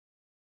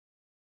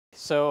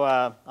So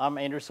I'm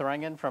Andrew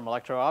Sarangan from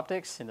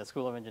Electro-Optics in the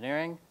School of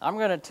Engineering. I'm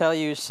going to tell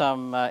you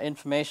some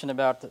information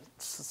about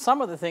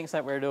some of the things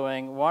that we're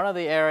doing. One of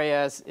the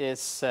areas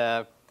is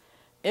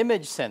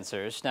image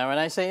sensors. Now, when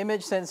I say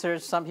image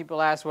sensors, some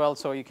people ask, well,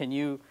 so can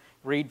you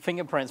read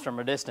fingerprints from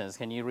a distance?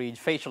 Can you read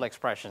facial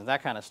expressions,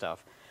 that kind of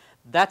stuff?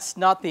 That's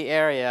not the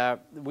area.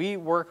 We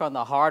work on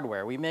the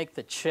hardware. We make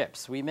the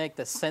chips. We make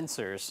the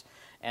sensors.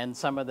 And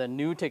some of the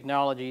new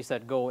technologies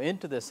that go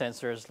into the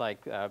sensors,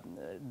 like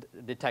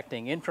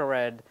detecting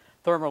infrared,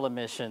 thermal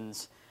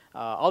emissions,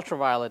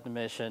 ultraviolet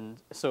emission.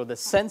 So the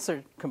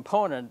sensor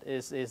component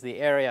is the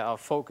area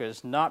of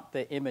focus, not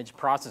the image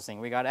processing.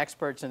 We got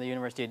experts in the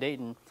University of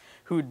Dayton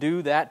who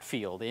do that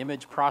field. The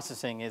image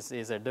processing is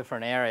a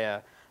different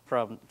area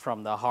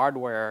from the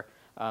hardware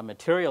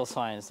material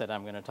science that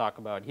I'm going to talk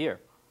about here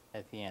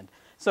at the end.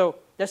 So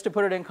just to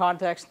put it in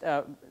context,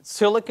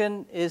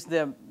 silicon is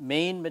the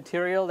main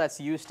material that's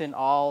used in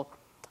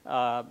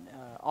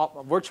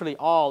virtually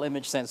all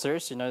image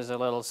sensors. You know, there's a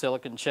little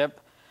silicon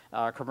chip,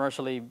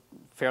 commercially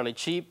fairly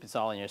cheap. It's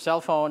all in your cell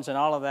phones and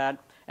all of that.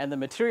 And the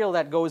material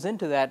that goes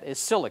into that is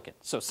silicon.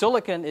 So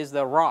silicon is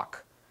the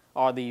rock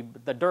or the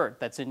dirt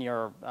that's in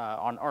your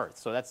on Earth.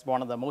 So that's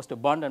one of the most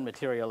abundant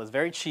material. It's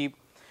very cheap.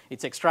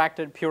 It's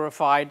extracted,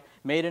 purified,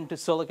 made into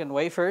silicon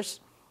wafers.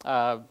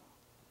 A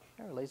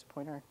laser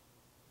pointer.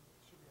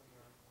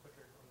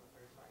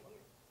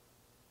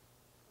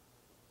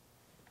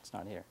 It's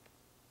not here.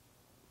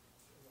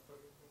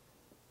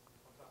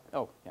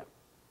 Oh, yeah.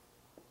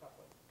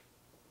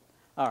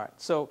 All right.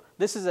 So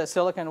this is a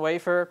silicon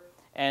wafer,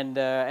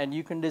 and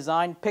you can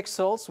design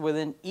pixels.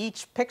 Within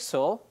each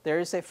pixel, there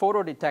is a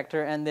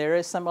photodetector, and there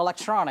is some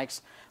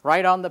electronics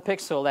right on the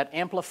pixel that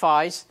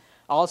amplifies,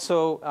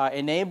 also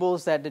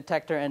enables that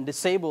detector and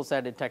disables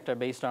that detector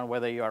based on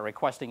whether you are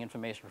requesting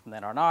information from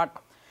that or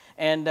not.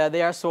 And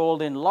they are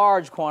sold in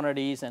large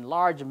quantities and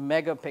large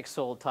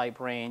megapixel type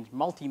range,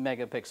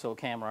 multi-megapixel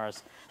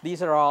cameras.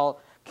 These are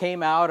all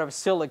came out of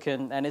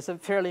silicon, and it's a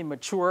fairly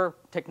mature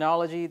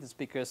technology. That's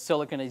because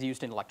silicon is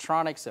used in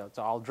electronics, so it's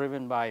all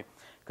driven by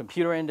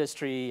computer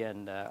industry,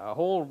 and a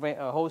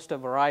host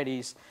of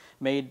varieties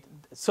made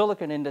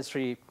silicon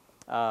industry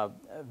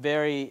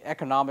very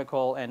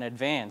economical and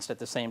advanced at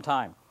the same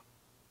time.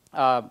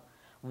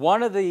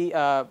 One of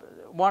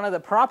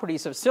the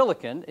properties of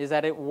silicon is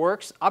that it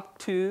works up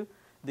to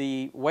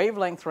the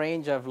wavelength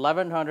range of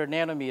 1100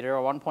 nanometer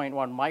or 1.1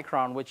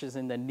 micron, which is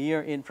in the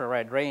near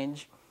infrared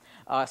range.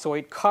 So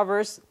it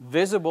covers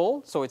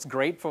visible, so it's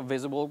great for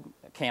visible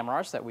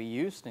cameras that we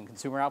use in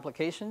consumer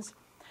applications.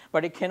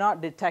 But it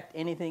cannot detect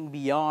anything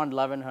beyond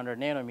 1100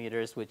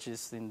 nanometers, which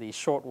is in the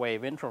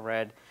shortwave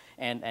infrared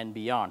and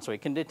beyond. So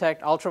it can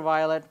detect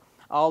ultraviolet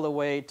all the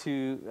way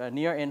to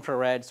near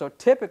infrared. So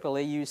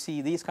typically you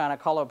see these kind of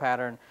color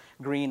pattern,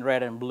 green,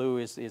 red, and blue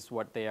is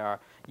what they are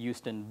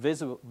used in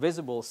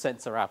visible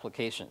sensor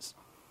applications.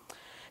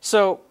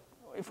 So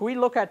if we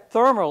look at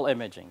thermal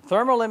imaging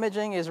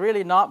is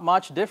really not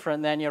much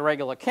different than your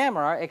regular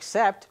camera,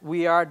 except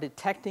we are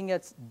detecting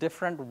its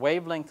different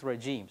wavelength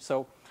regime.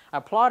 So I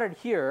plotted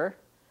here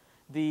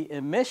the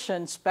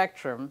emission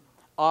spectrum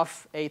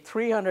of a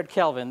 300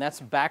 Kelvin, that's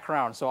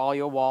background, so all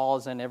your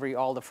walls and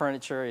all the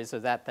furniture is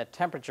at that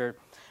temperature.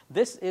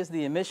 This is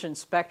the emission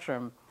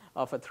spectrum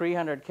of a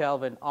 300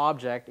 Kelvin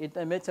object. It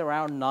emits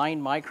around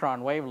 9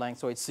 micron wavelength,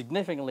 so it's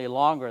significantly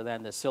longer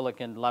than the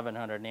silicon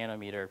 1100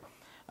 nanometer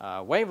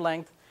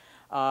wavelength.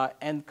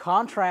 And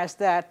contrast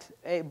that,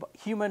 a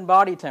human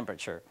body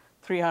temperature,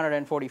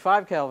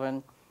 345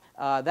 Kelvin,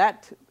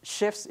 that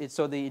shifts it,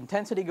 so the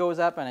intensity goes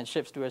up and it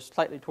shifts to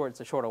slightly towards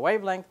the shorter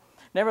wavelength.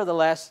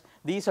 Nevertheless,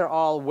 these are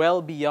all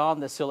well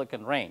beyond the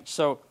silicon range.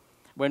 So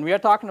when we are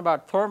talking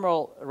about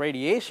thermal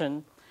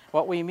radiation,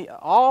 what we mean,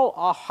 all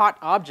our hot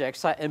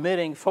objects are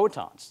emitting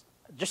photons,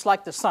 just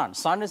like the sun.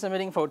 Sun is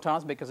emitting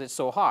photons because it's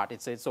so hot.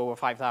 It's over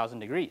 5,000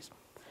 degrees.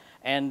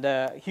 And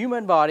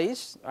human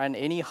bodies and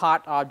any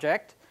hot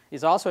object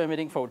is also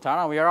emitting photon.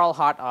 And we are all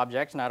hot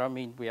objects, and I don't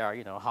mean we are,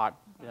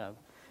 hot,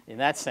 in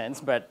that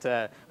sense,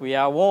 but we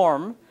are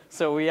warm.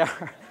 So we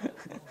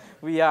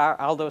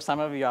are, although some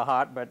of you are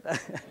hot, but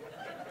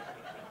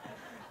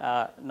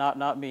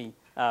not me.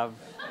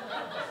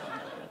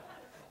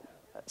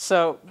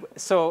 So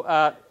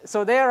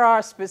there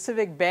are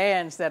specific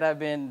bands that have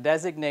been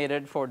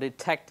designated for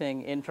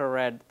detecting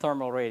infrared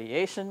thermal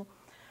radiation.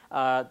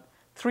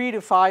 3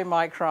 to 5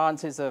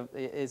 microns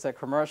is a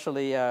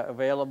commercially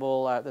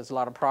available. There's a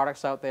lot of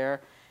products out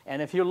there.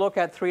 And if you look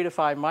at 3 to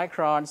 5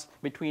 microns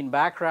between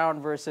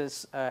background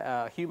versus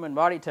human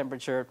body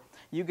temperature,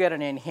 you get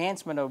an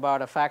enhancement of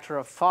about a factor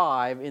of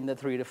 5 in the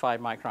 3 to 5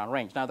 micron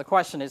range. Now the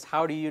question is,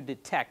 how do you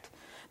detect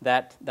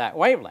that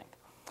wavelength?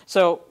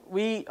 So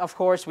of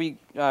course,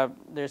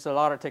 there's a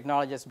lot of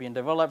technology that's being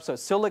developed. So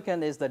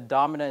silicon is the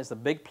dominant, is the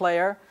big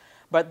player.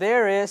 But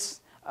there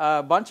is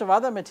a bunch of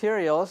other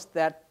materials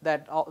that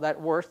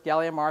work,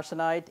 gallium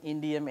arsenide,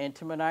 indium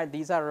antimonide.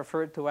 These are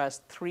referred to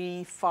as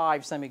 3-5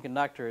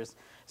 semiconductors.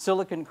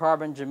 Silicon,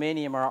 carbon,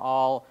 germanium are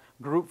all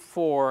group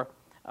 4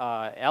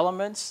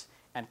 elements.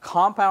 and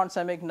compound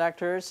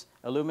semiconductors,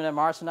 aluminum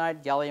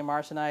arsenide, gallium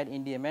arsenide,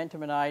 indium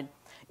antimonide.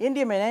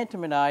 Indium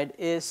antimonide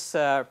is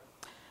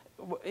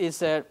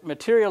a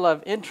material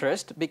of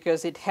interest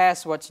because it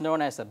has what's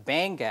known as a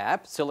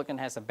bandgap. Silicon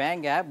has a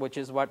bandgap, which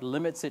is what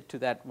limits it to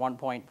that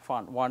 1.1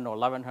 or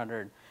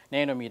 1100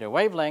 nanometer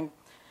wavelength.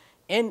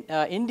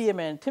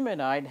 Indium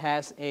antimonide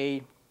has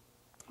a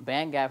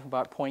bandgap of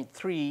about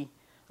 0.3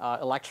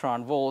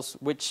 electron volts,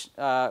 which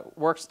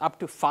works up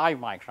to 5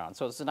 microns.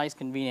 So it's a nice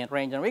convenient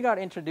range. And we got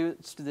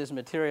introduced to this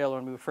material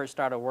when we first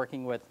started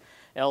working with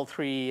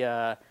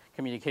L3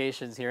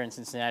 Communications here in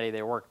Cincinnati.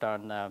 They worked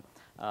on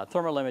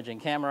thermal imaging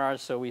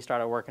cameras, so we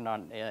started working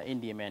on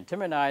indium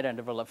antimonide and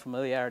developed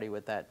familiarity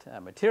with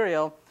that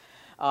material.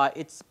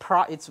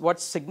 It's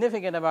what's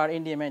significant about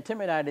indium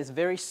antimonide is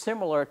very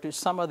similar to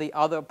some of the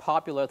other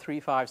popular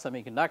 3-5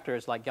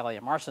 semiconductors like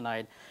gallium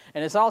arsenide,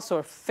 and it's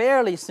also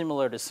fairly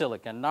similar to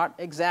silicon. Not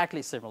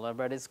exactly similar,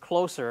 but it's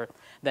closer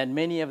than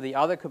many of the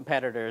other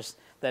competitors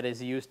that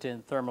is used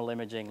in thermal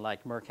imaging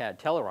like Mercad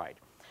Telluride.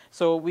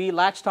 So we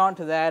latched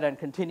onto that and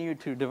continued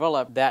to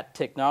develop that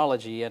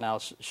technology, and I'll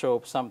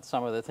show some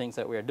of the things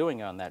that we're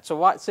doing on that.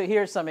 So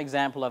here's some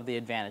example of the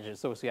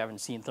advantages. Those who haven't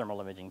seen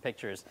thermal imaging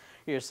pictures,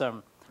 here's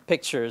some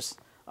pictures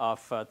of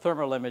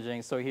thermal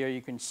imaging. So here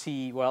you can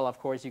see, well, of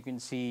course, you can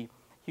see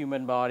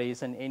human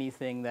bodies and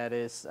anything that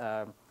is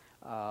at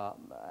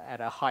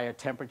a higher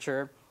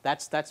temperature.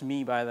 That's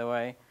me, by the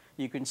way.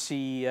 You can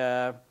see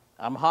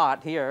I'm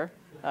hot here.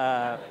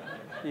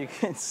 You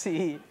can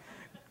see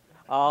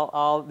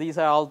these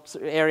are all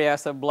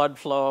areas of blood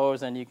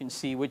flows, and you can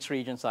see which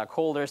regions are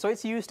colder. So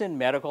it's used in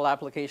medical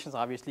applications.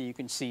 Obviously, you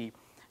can see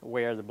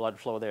where the blood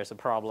flow there's a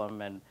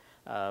problem, and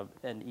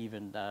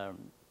even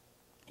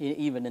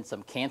in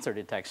some cancer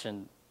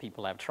detection,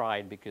 people have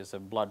tried because the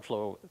blood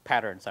flow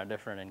patterns are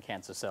different in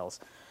cancer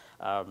cells.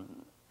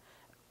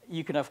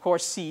 You can, of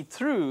course, see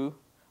through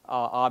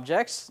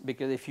objects,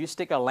 because if you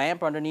stick a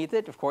lamp underneath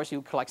it, of course,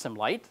 you collect some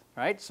light,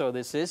 right? So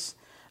this is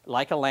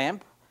like a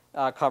lamp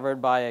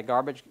covered by a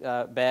garbage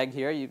bag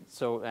here.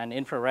 So an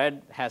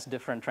infrared has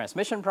different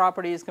transmission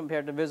properties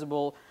compared to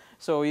visible.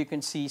 So you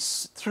can see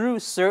through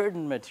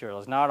certain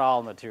materials, not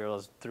all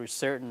materials, through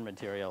certain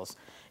materials,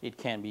 it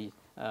can be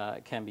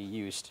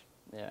used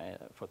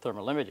for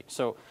thermal imaging.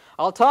 So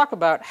I'll talk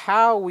about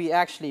how we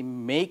actually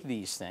make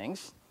these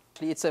things.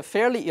 It's a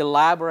fairly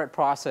elaborate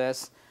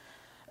process.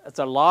 It's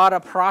a lot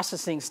of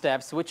processing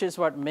steps, which is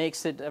what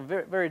makes it a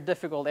very, very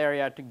difficult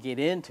area to get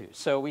into.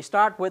 So we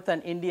start with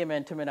an indium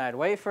antimonide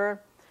wafer,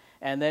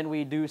 and then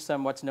we do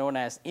some what's known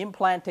as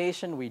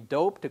implantation. We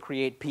dope to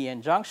create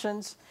p-n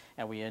junctions,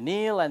 and we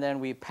anneal, and then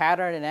we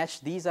pattern and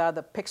etch. These are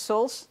the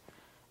pixels.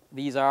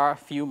 These are a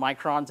few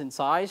microns in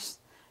size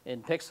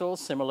in pixels,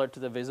 similar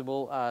to the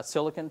visible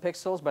silicon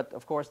pixels, but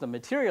of course the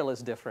material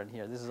is different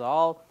here. This is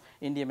all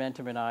indium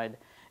antimonide.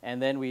 And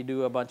then we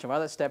do a bunch of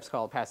other steps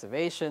called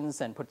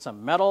passivations and put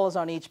some metals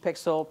on each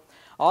pixel.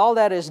 All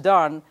that is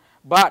done,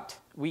 but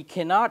we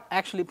cannot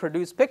actually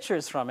produce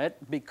pictures from it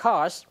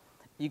because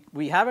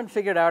we haven't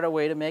figured out a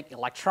way to make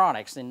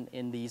electronics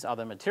in these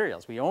other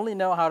materials. We only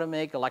know how to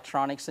make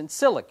electronics in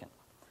silicon.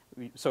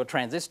 So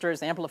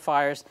transistors,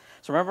 amplifiers.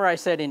 So remember I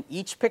said in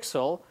each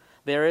pixel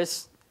there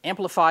is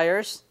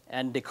amplifiers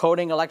and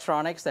decoding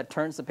electronics that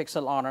turns the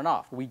pixel on and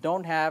off. We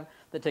don't have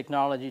the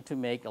technology to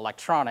make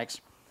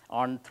electronics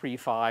on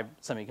 3-5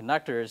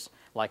 semiconductors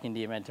like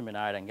indium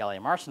antimonide and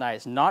gallium arsenide.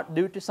 It's not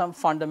due to some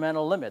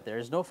fundamental limit. There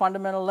is no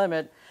fundamental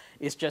limit.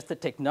 It's just the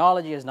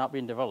technology has not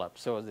been developed.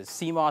 So the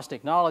CMOS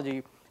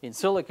technology in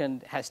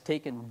silicon has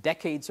taken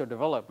decades of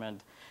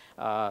development,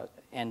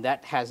 and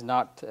that has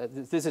not,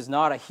 this is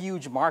not a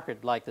huge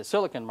market like the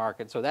silicon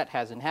market, so that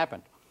hasn't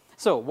happened.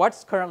 So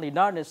what's currently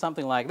done is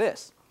something like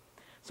this.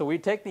 So we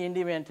take the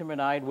indium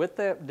antimonide with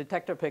the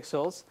detector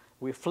pixels,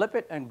 we flip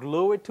it and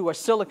glue it to a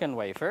silicon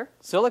wafer.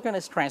 Silicon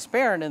is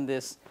transparent in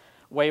this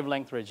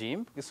wavelength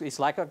regime. It's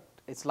like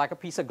a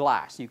piece of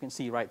glass. You can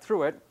see right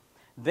through it.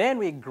 Then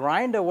we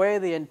grind away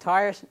the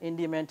entire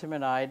indium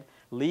antimonide,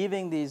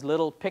 leaving these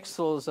little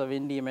pixels of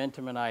indium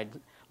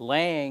antimonide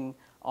laying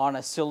on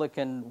a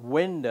silicon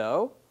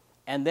window.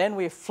 And then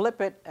we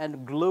flip it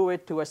and glue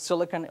it to a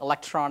silicon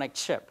electronic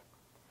chip.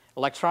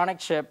 Electronic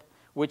chip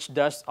which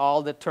does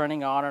all the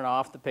turning on and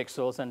off the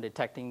pixels and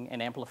detecting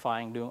and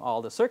amplifying, doing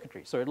all the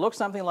circuitry. So it looks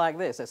something like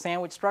this, a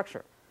sandwich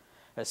structure.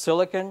 A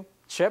silicon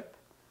chip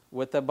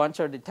with a bunch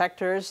of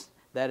detectors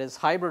that is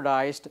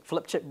hybridized,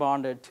 flip chip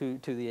bonded to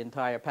the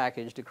entire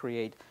package to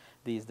create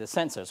the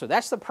sensors. So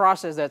that's the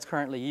process that's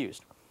currently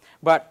used.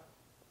 But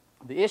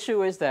the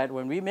issue is that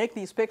when we make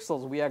these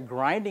pixels, we are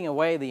grinding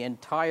away the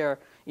entire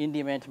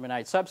indium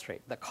antimonide substrate.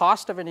 The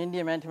cost of an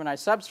indium antimonide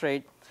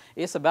substrate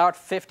is about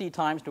 50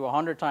 times to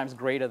 100 times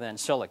greater than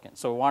silicon.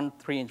 So one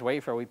 3-inch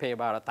wafer, we pay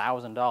about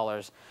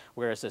 $1,000,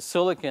 whereas a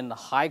silicon,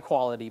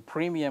 high-quality,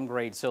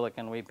 premium-grade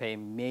silicon, we pay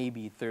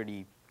maybe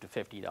 $30 to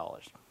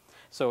 $50.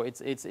 So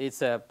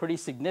it's a pretty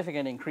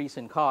significant increase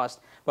in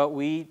cost, but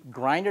we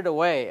grind it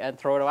away and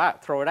throw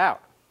it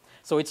out.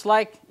 So it's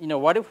like,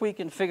 what if we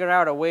can figure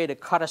out a way to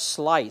cut a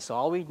slice?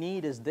 All we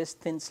need is this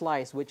thin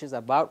slice, which is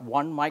about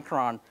 1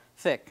 micron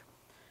thick,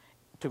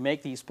 to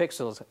make these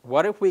pixels.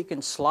 What if we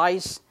can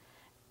slice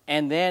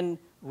and then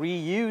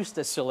reuse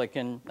the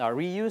silicon, or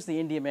reuse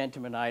the indium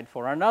antimonide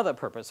for another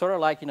purpose? Sort of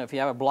like, if you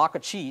have a block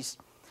of cheese,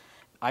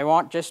 I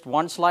want just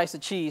 1 slice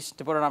of cheese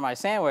to put it on my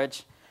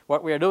sandwich.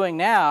 What we're doing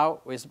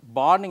now is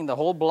bonding the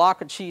whole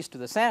block of cheese to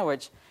the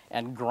sandwich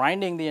and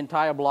grinding the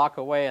entire block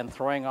away and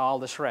throwing all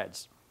the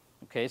shreds.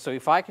 Okay, so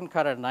if I can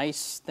cut a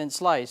nice thin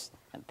slice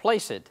and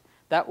place it,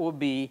 that will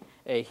be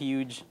a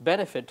huge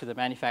benefit to the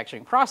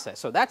manufacturing process.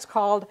 So that's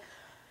called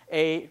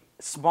a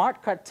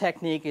smart cut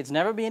technique. It's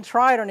never been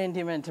tried on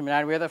indium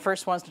antimonide. We're the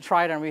first ones to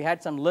try it, and we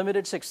had some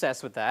limited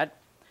success with that.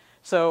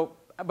 So,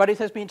 but it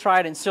has been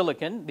tried in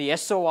silicon. The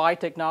SOI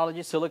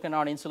technology, silicon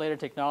on insulator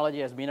technology,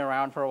 has been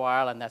around for a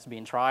while, and that's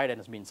been tried and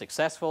has been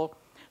successful.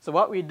 So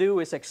what we do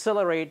is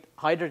accelerate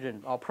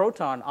hydrogen or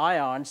proton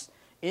ions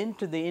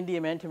into the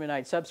indium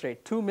antimonide substrate,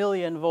 2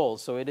 million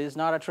volts. So it is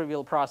not a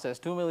trivial process,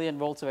 2 million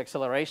volts of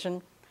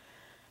acceleration.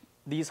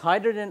 These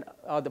hydrogen,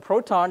 the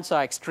protons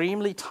are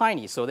extremely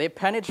tiny, so they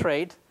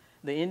penetrate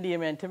the indium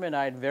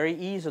antimonide very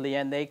easily,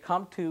 and they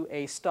come to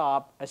a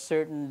stop a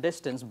certain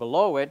distance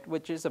below it,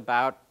 which is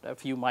about a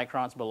few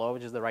microns below,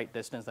 which is the right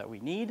distance that we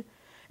need.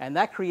 And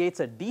that creates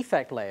a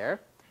defect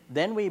layer.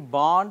 Then we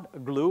bond,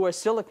 glue a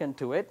silicon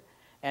to it,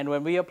 and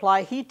when we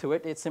apply heat to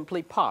it, it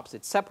simply pops.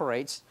 It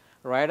separates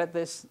right at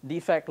this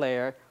defect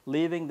layer,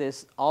 leaving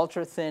this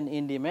ultra-thin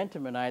indium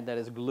antimonide that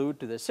is glued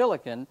to the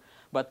silicon,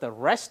 but the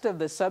rest of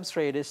the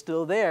substrate is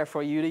still there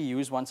for you to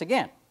use once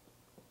again.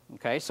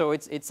 Okay, so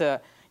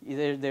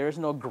there is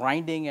no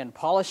grinding and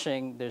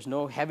polishing. There's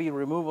no heavy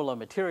removal of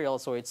material,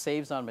 so it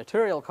saves on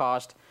material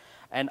cost.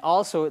 And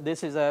also,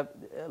 this is a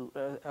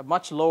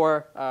much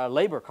lower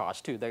labor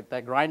cost, too.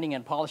 That grinding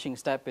and polishing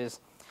step is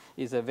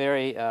a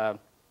very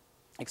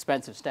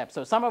expensive step.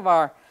 So some of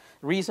our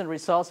recent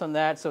results on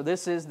that, so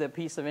this is the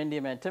piece of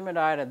indium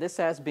antimonide, and this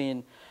has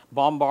been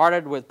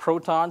bombarded with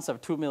protons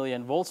of 2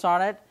 million volts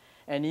on it,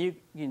 and you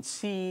can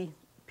see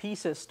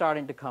pieces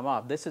starting to come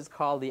up. This is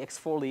called the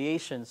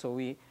exfoliation. So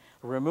we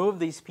remove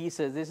these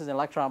pieces. This is an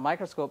electron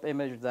microscope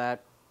image of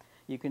that.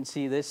 You can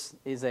see this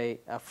is a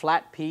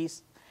flat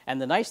piece.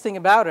 And the nice thing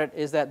about it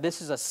is that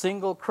this is a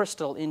single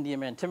crystal indium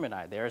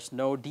antimonide. There's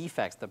no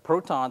defects. The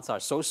protons are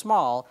so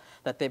small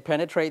that they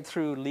penetrate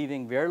through,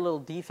 leaving very little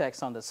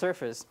defects on the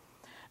surface.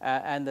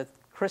 And the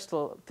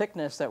crystal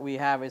thickness that we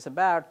have is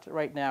about,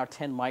 right now,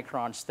 10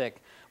 microns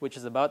thick, which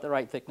is about the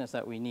right thickness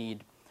that we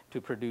need to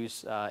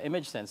produce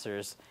image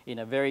sensors in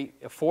a very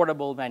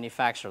affordable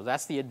manufacture.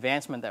 That's the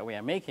advancement that we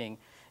are making,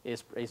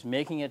 is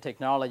making a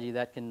technology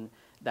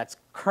that's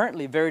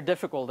currently very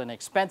difficult and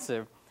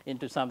expensive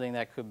into something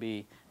that could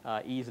be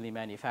easily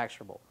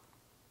manufacturable.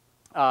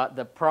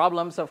 The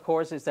problems, of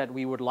course, is that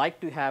we would like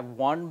to have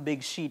one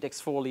big sheet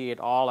exfoliate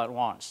all at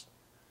once.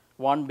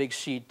 One big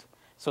sheet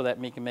so that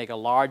we can make a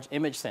large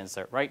image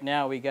sensor. Right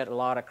now, we get a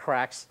lot of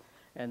cracks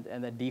and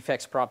the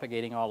defects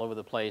propagating all over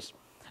the place.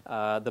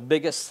 The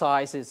biggest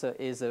size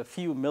is a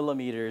few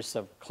millimeters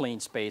of clean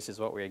space is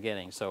what we're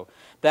getting. So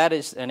that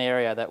is an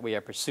area that we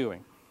are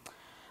pursuing.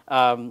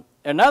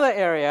 Another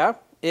area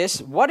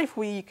is, what if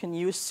we can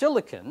use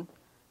silicon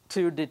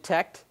to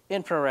detect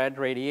infrared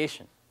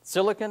radiation?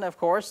 Silicon, of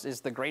course,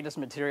 is the greatest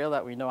material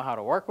that we know how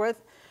to work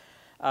with.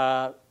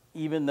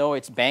 Even though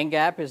its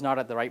bandgap is not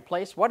at the right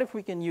place, what if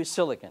we can use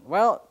silicon?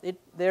 Well,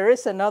 there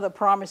is another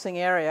promising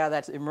area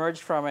that's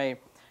emerged from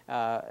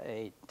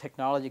a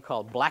technology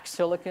called black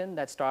silicon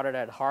that started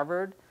at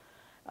Harvard.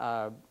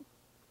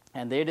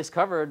 And they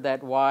discovered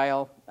that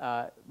while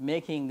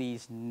making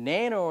these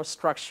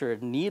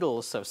nanostructured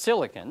needles of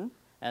silicon,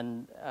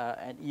 and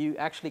you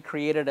actually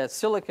created a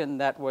silicon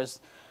that was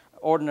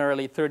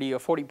ordinarily 30 or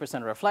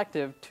 40%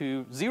 reflective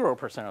to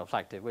 0%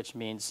 reflective, which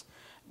means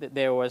that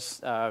there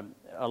was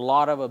a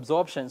lot of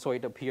absorption, so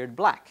it appeared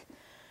black.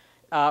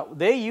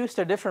 They used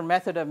a different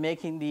method of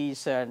making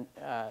these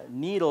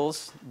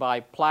needles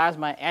by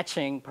plasma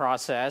etching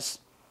process,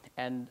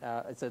 and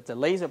it's a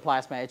laser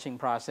plasma etching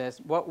process.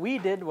 What we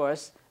did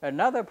was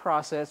another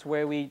process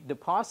where we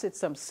deposit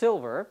some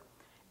silver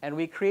and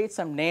we create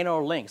some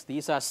nano links.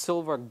 These are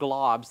silver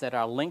globs that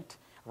are linked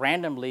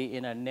randomly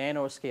in a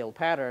nanoscale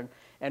pattern,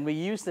 and we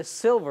use the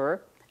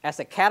silver as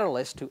a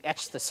catalyst to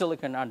etch the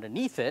silicon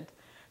underneath it.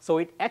 So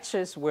it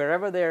etches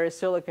wherever there is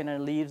silicon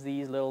and leaves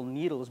these little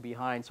needles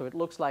behind. So it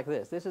looks like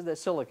this. This is the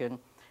silicon.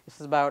 This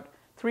is about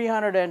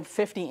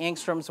 350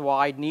 angstroms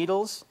wide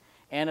needles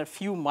and a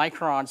few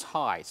microns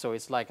high. So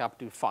it's like up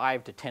to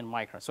 5 to 10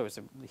 microns. So it's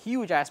a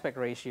huge aspect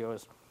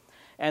ratios.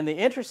 And the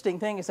interesting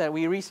thing is that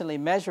we recently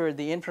measured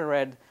the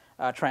infrared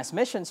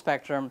transmission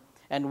spectrum,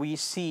 and we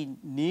see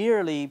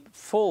nearly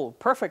full,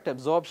 perfect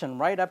absorption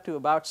right up to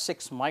about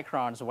 6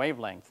 microns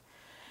wavelength.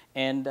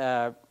 And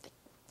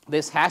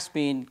this has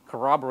been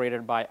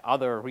corroborated by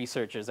other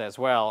researchers as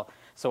well.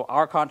 So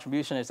our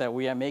contribution is that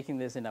we are making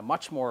this in a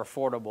much more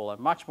affordable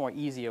and much more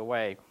easier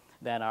way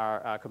than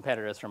our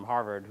competitors from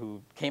Harvard,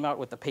 who came out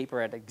with the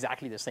paper at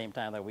exactly the same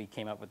time that we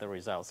came up with the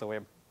results. So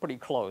we're pretty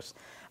close,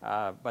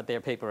 but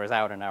their paper is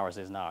out and ours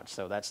is not.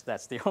 So that's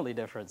the only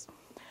difference.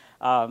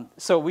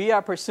 So we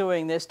are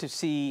pursuing this to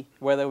see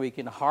whether we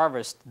can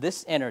harvest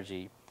this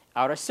energy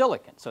out of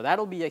silicon. So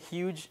that'll be a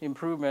huge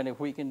improvement if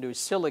we can do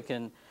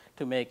silicon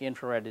to make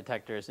infrared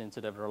detectors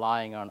instead of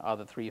relying on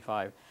other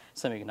 3-5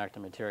 semiconductor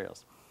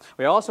materials.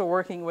 We're also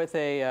working with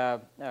a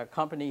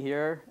company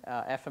here,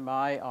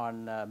 FMI,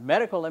 on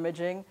medical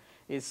imaging.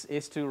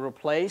 Is to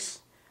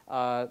replace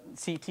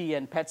CT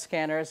and PET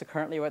scanners.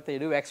 Currently what they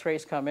do,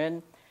 X-rays come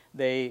in,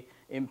 they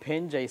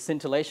impinge a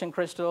scintillation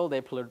crystal,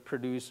 they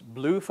produce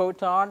blue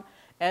photon,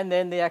 and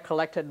then they are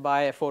collected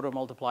by a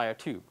photomultiplier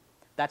tube.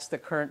 That's the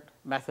current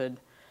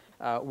method.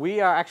 We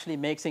are actually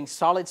making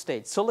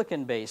solid-state,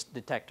 silicon-based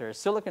detectors,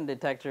 silicon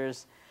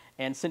detectors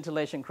and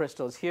scintillation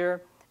crystals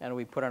here, and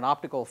we put an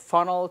optical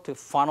funnel to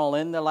funnel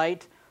in the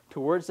light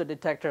towards the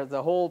detector.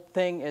 The whole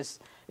thing is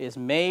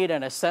made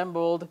and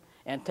assembled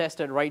and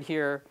tested right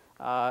here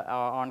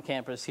on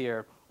campus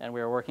here, and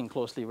we are working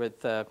closely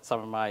with some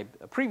of my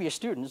previous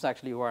students,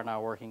 actually, who are now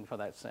working for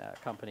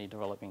that company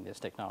developing this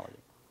technology.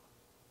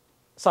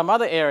 Some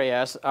other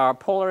areas are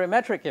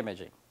polarimetric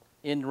imaging.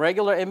 In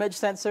regular image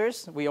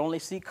sensors, we only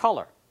see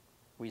color.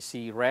 We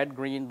see red,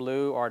 green,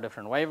 blue, or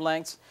different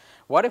wavelengths.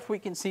 What if we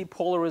can see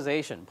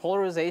polarization?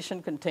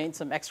 Polarization contains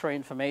some extra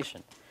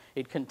information.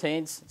 It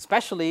contains,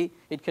 especially,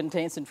 it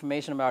contains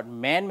information about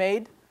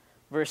man-made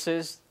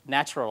versus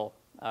natural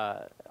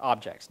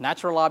objects.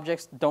 Natural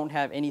objects don't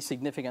have any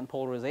significant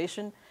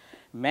polarization.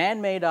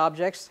 Man-made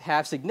objects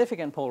have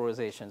significant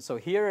polarization. So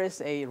here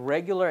is a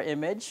regular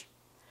image.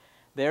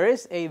 There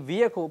is a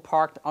vehicle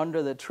parked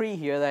under the tree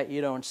here that you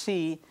don't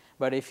see,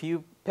 but if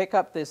you pick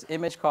up this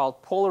image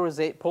called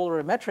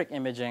polarimetric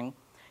imaging,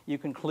 you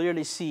can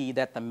clearly see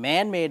that the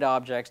man-made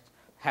object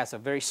has a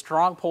very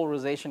strong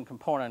polarization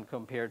component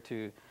compared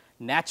to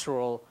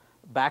natural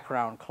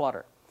background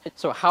clutter.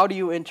 So how do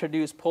you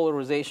introduce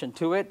polarization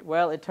to it?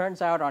 Well, it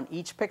turns out on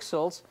each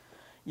pixels,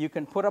 you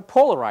can put a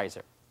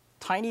polarizer,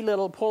 tiny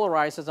little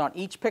polarizers on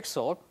each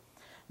pixel,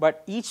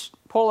 but each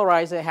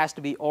polarizer has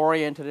to be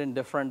oriented in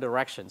different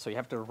directions. So you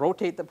have to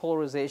rotate the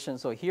polarization.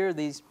 So here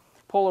these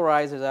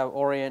polarizers are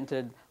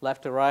oriented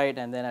left to right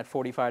and then at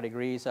 45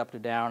 degrees up to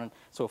down.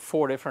 So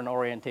 4 different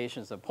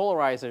orientations of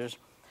polarizers.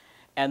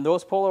 And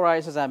those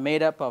polarizers are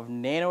made up of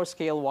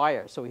nanoscale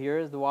wires. So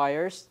here's the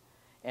wires,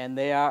 and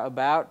they are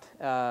about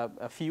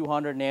a few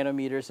hundred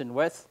nanometers in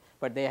width,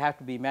 but they have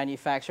to be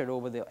manufactured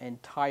over the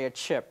entire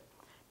chip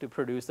to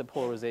produce the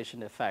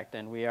polarization effect.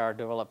 And we are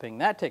developing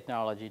that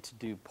technology to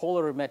do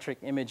polarimetric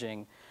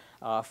imaging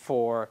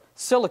for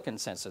silicon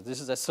sensors. This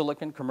is a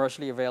silicon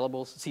commercially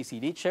available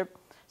CCD chip.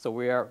 So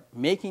we are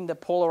making the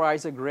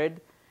polarizer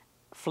grid,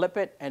 flip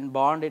it, and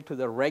bond it to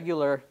the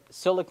regular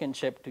silicon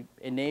chip to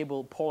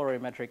enable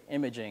polarimetric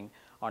imaging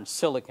on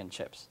silicon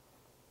chips.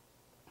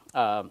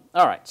 All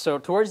right, so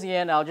towards the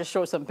end, I'll just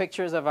show some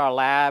pictures of our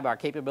lab, our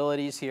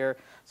capabilities here,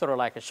 sort of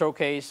like a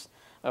showcase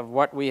of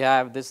what we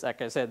have. This,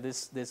 like I said,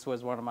 this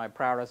was one of my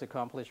proudest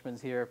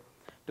accomplishments here,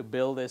 to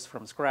build this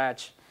from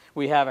scratch.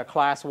 We have a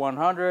class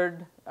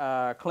 100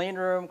 clean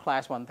room,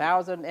 class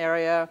 1000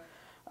 area,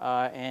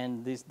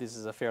 and this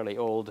is a fairly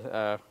old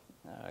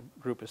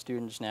group of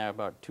students now,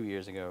 about 2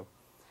 years ago.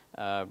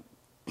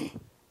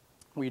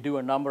 We do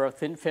a number of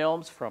thin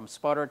films, from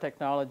sputter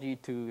technology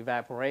to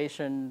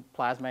evaporation,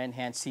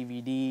 plasma-enhanced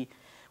CVD.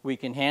 We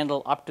can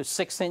handle up to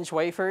 6-inch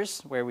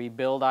wafers where we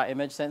build our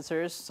image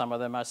sensors. Some of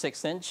them are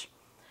 6-inch.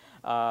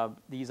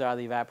 These are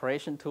the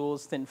evaporation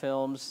tools, thin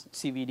films,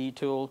 CVD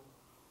tool.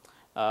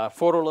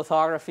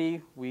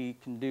 Photolithography, we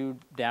can do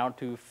down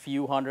to a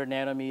few hundred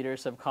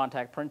nanometers of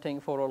contact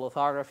printing,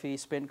 photolithography,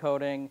 spin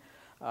coating,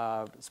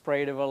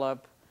 spray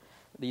develop.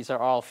 These are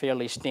all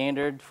fairly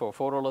standard for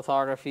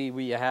photolithography.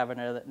 We have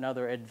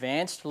another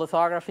advanced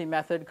lithography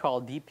method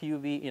called deep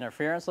UV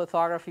interference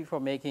lithography for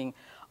making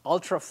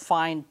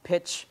ultra-fine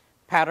pitch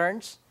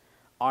patterns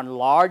on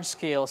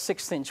large-scale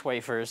 6-inch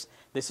wafers.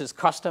 This is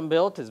custom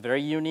built. It's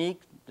very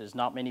unique. There's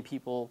not many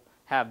people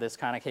have this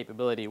kind of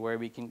capability where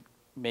we can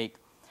make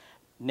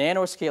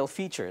nanoscale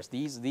features.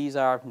 These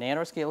are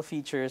nanoscale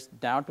features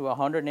down to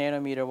 100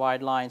 nanometer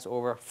wide lines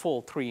over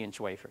full 3-inch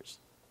wafers.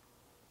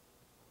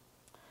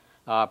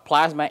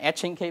 Plasma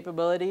etching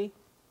capability,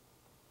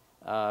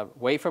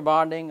 wafer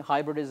bonding,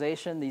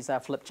 hybridization. These are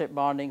flip chip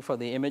bonding for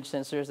the image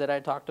sensors that I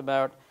talked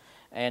about,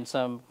 and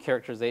some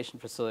characterization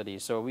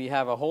facilities. So we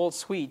have a whole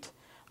suite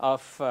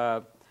of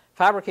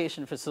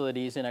fabrication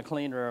facilities in a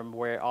clean room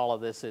where all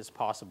of this is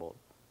possible.